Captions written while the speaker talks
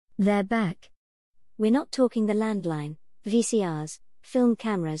They're back. We're not talking the landline, VCRs, film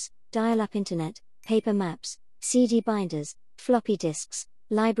cameras, dial-up internet, paper maps, CD binders, floppy disks,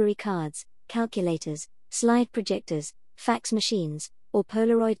 library cards, calculators, slide projectors, fax machines, or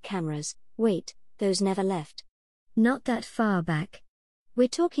Polaroid cameras. Wait, those never left. Not that far back. We're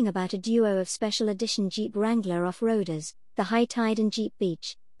talking about a duo of special edition Jeep Wrangler off-roaders, the High Tide and Jeep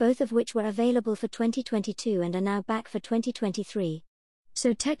Beach, both of which were available for 2022 and are now back for 2023.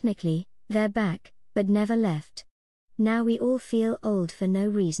 So technically, they're back, but never left. Now we all feel old for no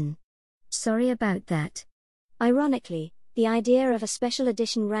reason. Sorry about that. Ironically, the idea of a special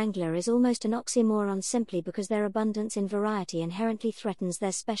edition Wrangler is almost an oxymoron simply because their abundance in variety inherently threatens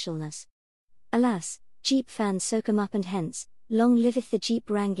their specialness. Alas, Jeep fans soak 'em up, and hence, long liveth the Jeep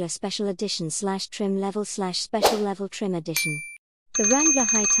Wrangler Special Edition / Trim Level / Special Level Trim Edition. The Wrangler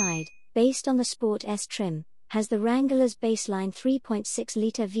High Tide, based on the Sport S trim, has the Wrangler's baseline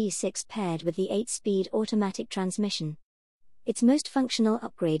 3.6-litre V6 paired with the 8-speed automatic transmission. Its most functional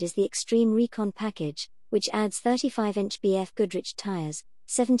upgrade is the Extreme Recon package, which adds 35-inch BF Goodrich tires,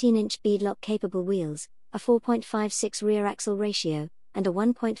 17-inch beadlock-capable wheels, a 4.56 rear axle ratio, and a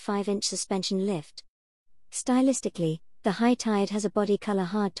 1.5-inch suspension lift. Stylistically, the High Tide has a body color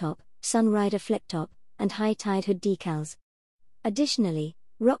hardtop, Sunrider flip-top, and High Tide hood decals. Additionally,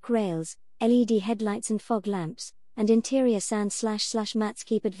 rock rails, LED headlights and fog lamps, and interior sand/mats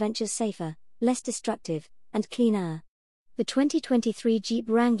keep adventures safer, less destructive, and cleaner. The 2023 Jeep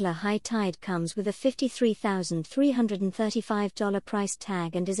Wrangler High Tide comes with a $53,335 price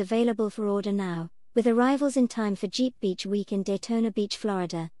tag and is available for order now, with arrivals in time for Jeep Beach Week in Daytona Beach,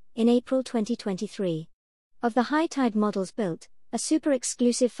 Florida, in April 2023. Of the High Tide models built, a super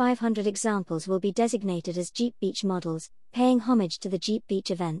exclusive 500 examples will be designated as Jeep Beach models, paying homage to the Jeep Beach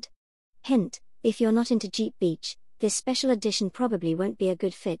event. Hint: if you're not into Jeep Beach, this special edition probably won't be a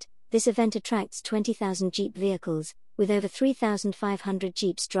good fit. This event attracts 20,000 Jeep vehicles, with over 3,500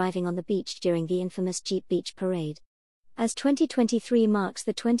 Jeeps driving on the beach during the infamous Jeep Beach Parade. As 2023 marks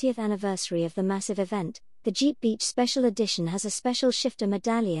the 20th anniversary of the massive event, the Jeep Beach Special Edition has a special shifter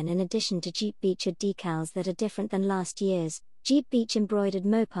medallion in addition to Jeep Beach hood decals that are different than last year's, Jeep Beach embroidered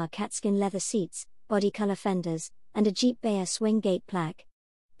Mopar catskin leather seats, body color fenders, and a Jeep Bayer swing gate plaque.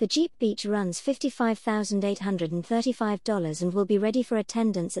 The Jeep Beach runs $55,835 and will be ready for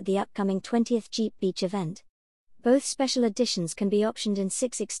attendance at the upcoming 20th Jeep Beach event. Both special editions can be optioned in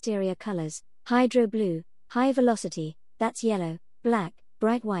 6 exterior colors: Hydro Blue, High Velocity, that's yellow, Black,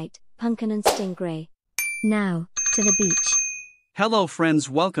 Bright White, Pumpkin and Stingray. Now, to the beach. Hello friends,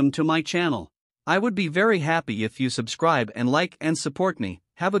 welcome to my channel. I would be very happy if you subscribe and like and support me.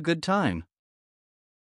 Have a good time.